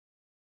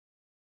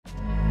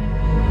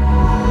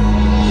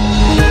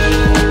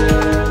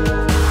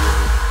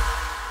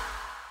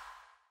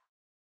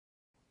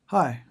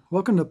Hi,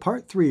 welcome to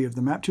part 3 of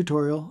the MAP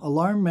tutorial,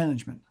 Alarm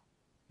Management.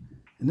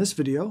 In this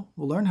video,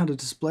 we'll learn how to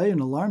display an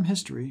alarm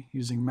history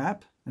using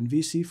MAP and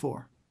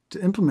VC4.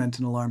 To implement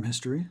an alarm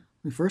history,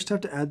 we first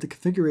have to add the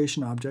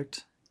configuration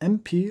object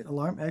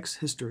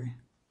MpAlarmXHistory.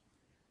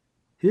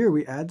 Here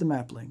we add the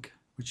MAP link,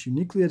 which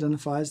uniquely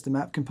identifies the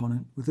MAP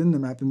component within the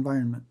MAP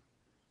environment.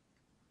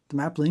 The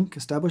MAP link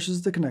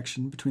establishes the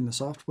connection between the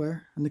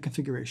software and the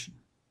configuration.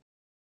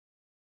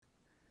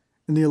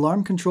 In the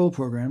alarm control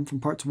program from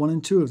parts 1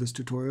 and 2 of this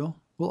tutorial,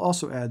 we'll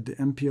also add the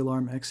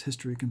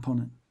MpAlarmXHistory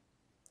component.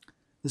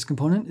 This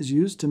component is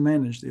used to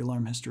manage the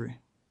alarm history.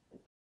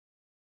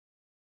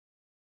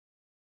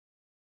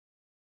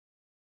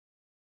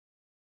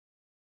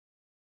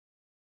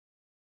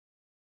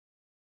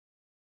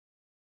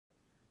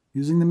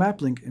 Using the map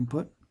link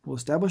input, we'll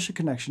establish a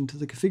connection to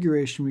the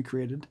configuration we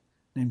created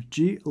named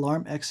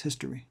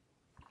GAlarmXHistory.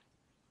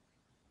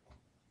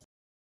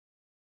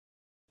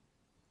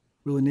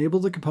 We'll enable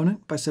the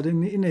component by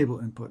setting the enable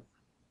input.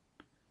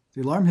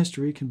 The alarm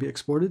history can be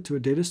exported to a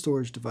data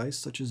storage device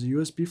such as a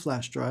USB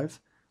flash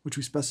drive, which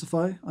we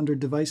specify under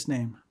device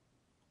name.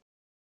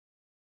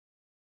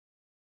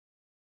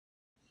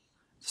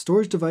 The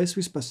storage device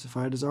we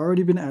specified has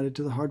already been added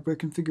to the hardware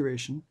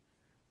configuration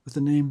with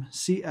the name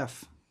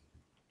CF.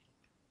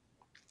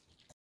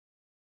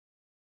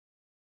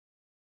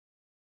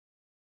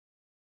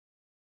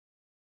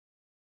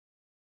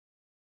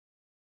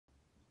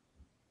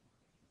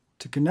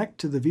 To connect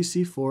to the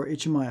VC4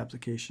 HMI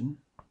application,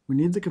 we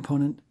need the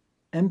component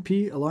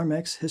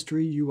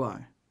MpAlarmXHistory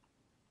UI.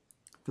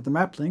 For the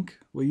map link,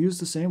 we'll use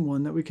the same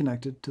one that we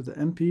connected to the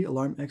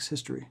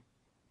MpAlarmXHistory.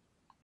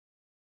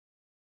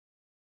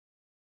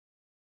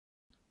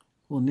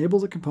 We'll enable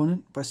the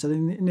component by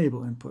setting the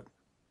enable input.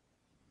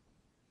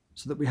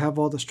 So that we have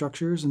all the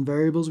structures and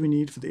variables we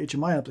need for the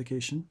HMI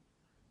application,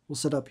 we'll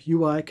set up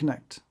UI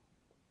Connect.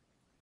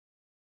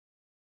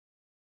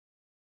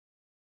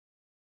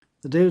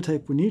 The data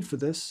type we need for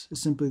this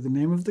is simply the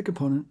name of the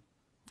component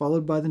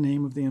followed by the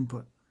name of the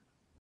input.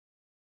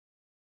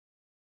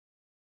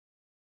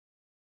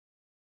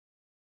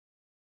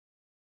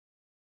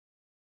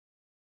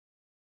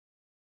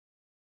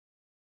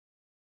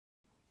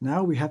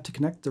 Now we have to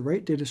connect the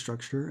right data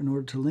structure in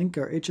order to link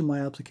our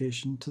HMI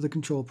application to the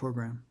control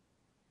program.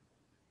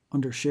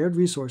 Under Shared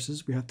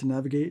Resources, we have to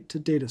navigate to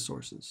Data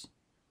Sources.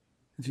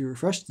 If you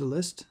refresh the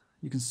list,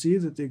 you can see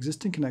that the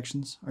existing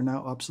connections are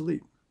now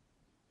obsolete.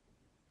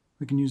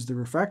 We can use the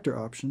refactor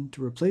option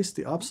to replace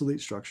the obsolete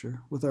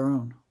structure with our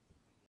own.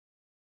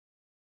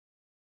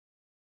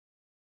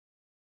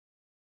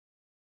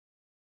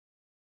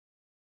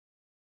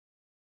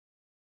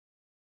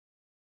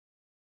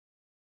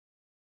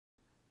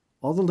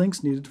 All the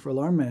links needed for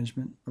alarm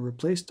management are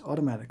replaced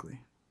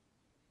automatically.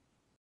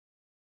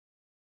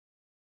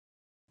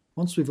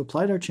 Once we've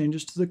applied our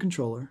changes to the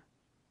controller,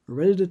 we're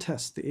ready to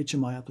test the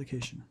HMI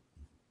application.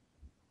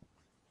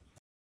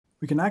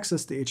 We can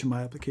access the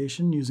HMI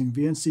application using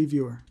VNC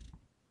Viewer.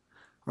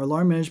 Our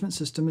alarm management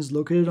system is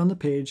located on the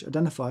page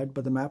identified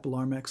by the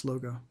MpAlarmX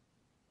logo.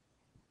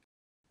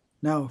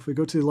 Now, if we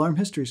go to the alarm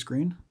history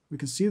screen, we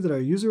can see that our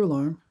user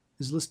alarm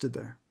is listed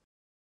there.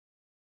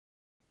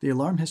 The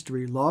alarm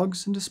history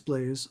logs and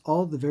displays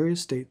all the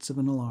various states of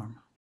an alarm.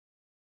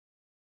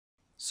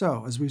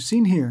 So, as we've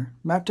seen here,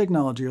 MAP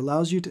technology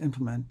allows you to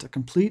implement a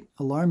complete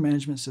alarm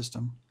management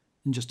system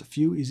in just a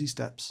few easy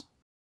steps.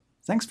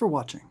 Thanks for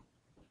watching.